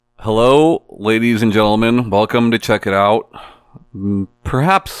Hello, ladies and gentlemen. Welcome to Check It Out.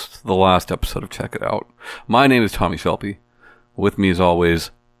 Perhaps the last episode of Check It Out. My name is Tommy Shelby. With me, as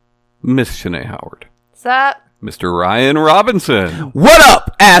always, Miss Shanae Howard. What's up? Mr. Ryan Robinson. What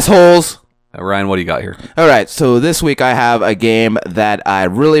up, assholes? Ryan, what do you got here? All right, so this week I have a game that I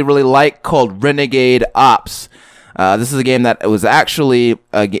really like called Renegade Ops. This is a game that was actually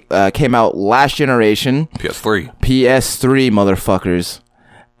came out last generation. PS3. PS3, motherfuckers.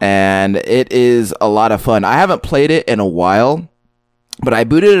 And it is a lot of fun. I haven't played it in a while, but I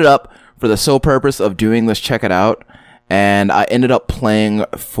booted it up for the sole purpose of doing this Check It Out, and I ended up playing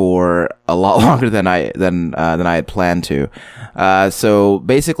for a lot longer than I had planned to. So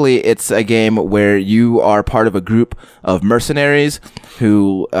basically, it's a game where you are part of a group of mercenaries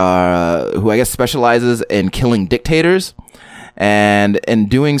who I guess specializes in killing dictators. And in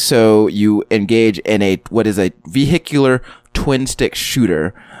doing so, you engage in what is a vehicular twin stick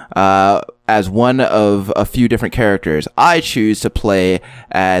shooter, as one of a few different characters. I choose to play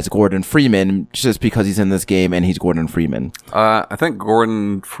as Gordon Freeman just because he's in this game and he's Gordon Freeman. I think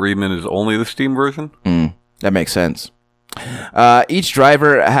Gordon Freeman is only the Steam version. That makes sense. Each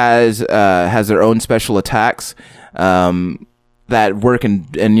driver has their own special attacks, that work in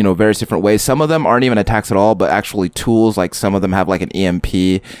various different ways. Some of them aren't even attacks at all, but actually tools. Like some of them have like an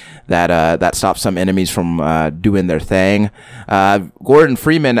EMP that stops some enemies from doing their thing. Gordon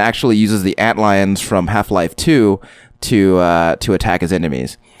Freeman actually uses the antlions from Half-Life 2 to attack his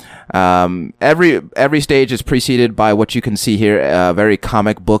enemies. Every stage is preceded by what you can see here, a very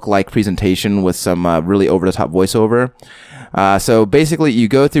comic book like presentation with some really over the top voiceover. So basically, you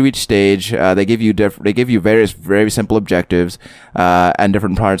go through each stage. They give you various very simple objectives and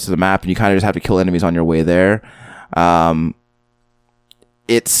different parts of the map, and you kind of just have to kill enemies on your way there.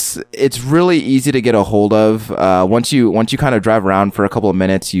 It's really easy to get a hold of. Once you kind of drive around for a couple of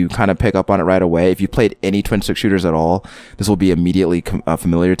minutes, you kind of pick up on it right away. If you played any twin stick shooters at all, this will be immediately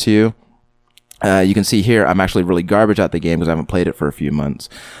familiar to you. You can see here, I'm actually really garbage at the game because I haven't played it for a few months,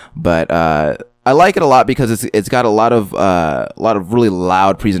 but I like it a lot because it's got a lot of really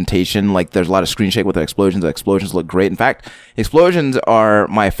loud presentation. Like there's a lot of screen shake with the explosions. The explosions look great. In fact, explosions are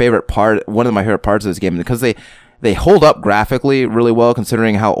my favorite part. One of my favorite parts of this game because they hold up graphically really well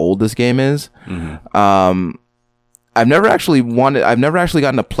considering how old this game is. Mm-hmm. I've never actually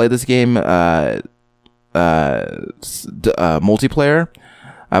gotten to play this game multiplayer.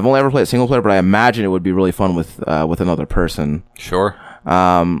 I've only ever played single player, but I imagine it would be really fun with another person. Sure.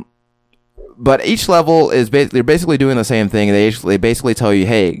 But each level they're basically doing the same thing. They basically tell you,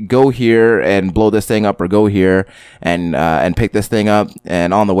 hey, go here and blow this thing up, or go here and pick this thing up,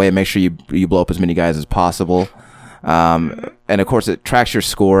 and on the way, make sure you blow up as many guys as possible. And of course, it tracks your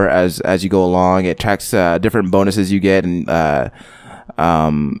score as you go along. It tracks different bonuses you get, and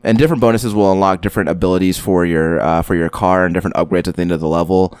different bonuses will unlock different abilities for your car and different upgrades at the end of the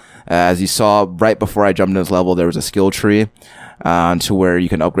level. As you saw right before I jumped into this level, there was a skill tree. To where you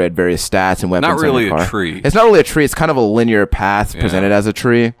can upgrade various stats and weapons. Not really in your car. A tree. It's not really a tree. It's kind of a linear path presented as a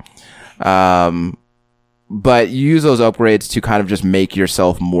tree. But you use those upgrades to kind of just make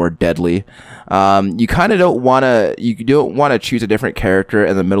yourself more deadly. You kind of don't want to choose a different character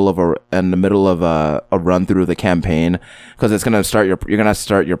in the middle of a run through the campaign, because it's going to you're going to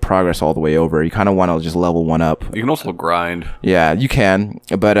start your progress all the way over. You kind of want to just level one up. You can also grind. Yeah, you can.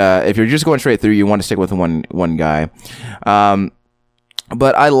 But if you're just going straight through, you want to stick with one guy.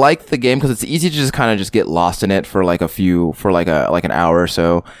 But I like the game because it's easy to just kind of just get lost in it for like an hour or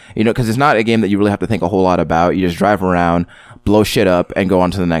so, because it's not a game that you really have to think a whole lot about. You just drive around, blow shit up, and go on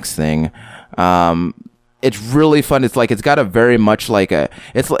to the next thing. It's really fun. It's got a very much a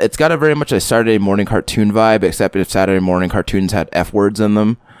Saturday morning cartoon vibe, except if Saturday morning cartoons had F words in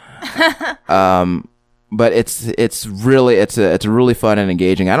them. But it's really fun and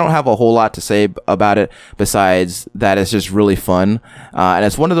engaging. I don't have a whole lot to say about it besides that it's just really fun. And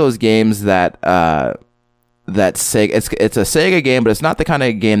it's one of those games that Sega, it's a Sega game, but it's not the kind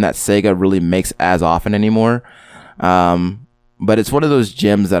of game that Sega really makes as often anymore. But it's one of those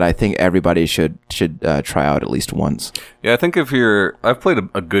gems that I think everybody should try out at least once. Yeah, I think I've played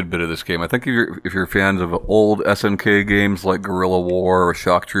a good bit of this game. I think if you're fans of old SNK games like Guerrilla War or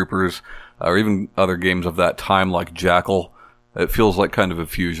Shock Troopers, or even other games of that time like Jackal, it feels like kind of a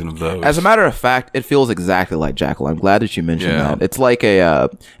fusion of those. As a matter of fact, it feels exactly like Jackal. I'm glad that you mentioned that. It's like a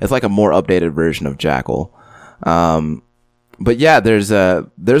more updated version of Jackal. But yeah, there's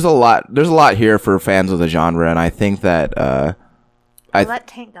a lot here for fans of the genre, and I think that that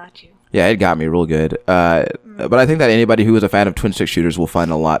tank got you. Yeah, it got me real good. But I think that anybody who is a fan of twin stick shooters will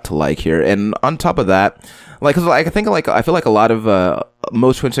find a lot to like here. And on top of that, I feel like a lot of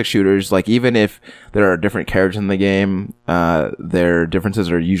most twin stick shooters, like even if there are different characters in the game, their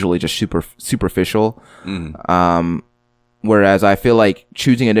differences are usually just superficial. Whereas I feel like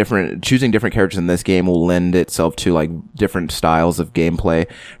choosing different characters in this game will lend itself to like different styles of gameplay,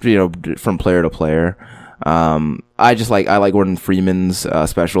 from player to player. I like Gordon Freeman's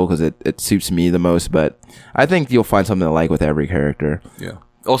special because it suits me the most, but I think you'll find something to like with every character. Yeah.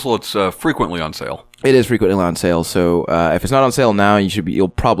 Also, it's frequently on sale. It is frequently on sale, so if it's not on sale now, you'll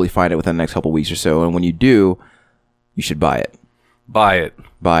probably find it within the next couple weeks or so. And when you do, you should buy it. Buy it.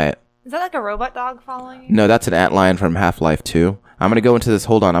 Is that like a robot dog following you? No, that's an antlion from Half-Life 2. I'm gonna go into this.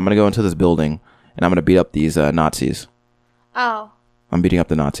 Hold on, I'm gonna go into this building, and I'm gonna beat up these Nazis. Oh. I'm beating up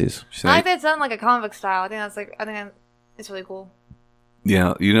the Nazis. I like that it's done like a comic book style. I think it's really cool.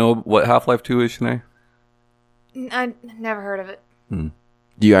 Yeah, you know what Half-Life 2 is, Shanae? I never heard of it.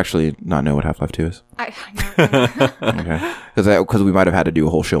 Do you actually not know what Half-Life 2 is? I know. Okay, because we might have had to do a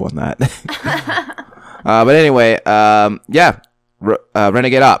whole show on that. But anyway, yeah,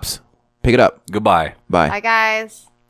 Renegade Ops. Pick it up. Goodbye. Bye. Bye, guys.